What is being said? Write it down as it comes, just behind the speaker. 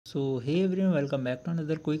So hey everyone, welcome back to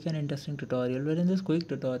another quick and interesting tutorial, where in this quick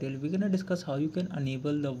tutorial we're gonna discuss how you can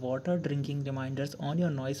enable the water drinking reminders on your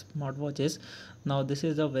noise smartwatches. Now this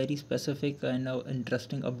is a very specific and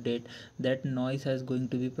interesting update that noise is going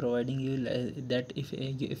to be providing you, that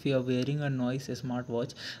if you are wearing a noise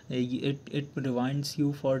smartwatch, it reminds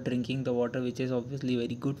you for drinking the water, which is obviously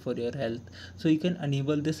very good for your health. So you can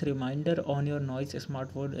enable this reminder on your noise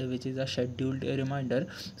smartwatch, which is a scheduled reminder.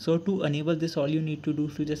 So to enable this, all you need to do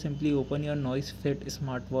is to just simply open your noise fit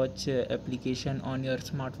smartwatch application on your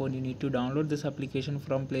smartphone. You need to download this application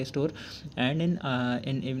from Play Store, and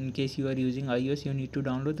in case you are using iOS, you need to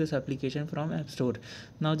download this application from App Store.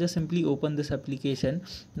 Now just simply open this application.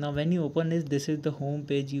 Now when you open this is the home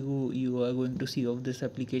page you are going to see of this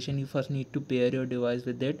application. You first need to pair your device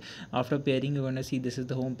with it. After pairing, you're going to see this is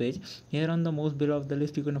the home page. Here on the most below of the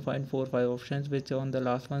list, you're going to find 4 or 5 options, which on the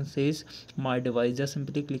last one says my device. Just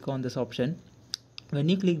simply click on this option. When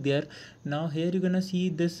you click there, now here you're gonna see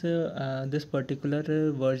this particular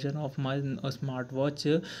version of my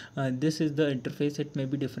smartwatch. This is the interface. It may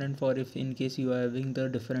be different for if in case you are having the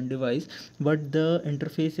different device, but the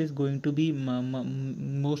interface is going to be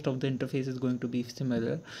most of the interface is going to be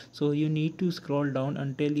similar. So you need to scroll down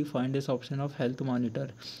until you find this option of health monitor.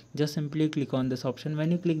 Just simply click on this option.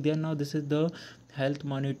 When you click there, now this is the health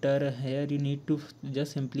monitor. Here you need to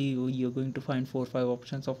just simply you're going to find 4 or 5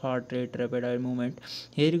 options of heart rate, rapid eye movement.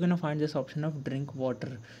 Here you're going to find this option of drink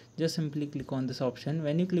water. Just simply click on this option.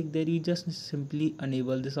 When you click there, you just simply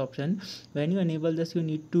enable this option. When you enable this, you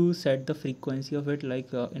need to set the frequency of it,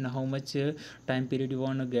 like in how much time period you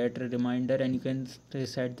want to get a reminder, and you can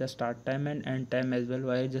set the start time and end time as well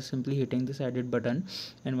by just simply hitting this edit button.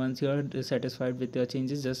 And once you are satisfied with your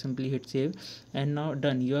changes, just simply hit save, and now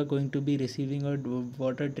done. You are going to be receiving a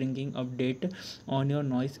water drinking update on your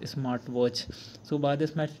noise smartwatch. So by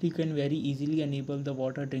this method, you can very easily enable the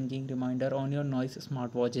water drinking reminder on your noise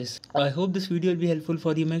smartwatches. I hope this video will be helpful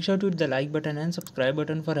for you. Make sure to hit the like button and subscribe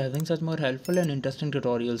button for having such more helpful and interesting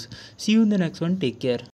tutorials. See you in the next one. Take care.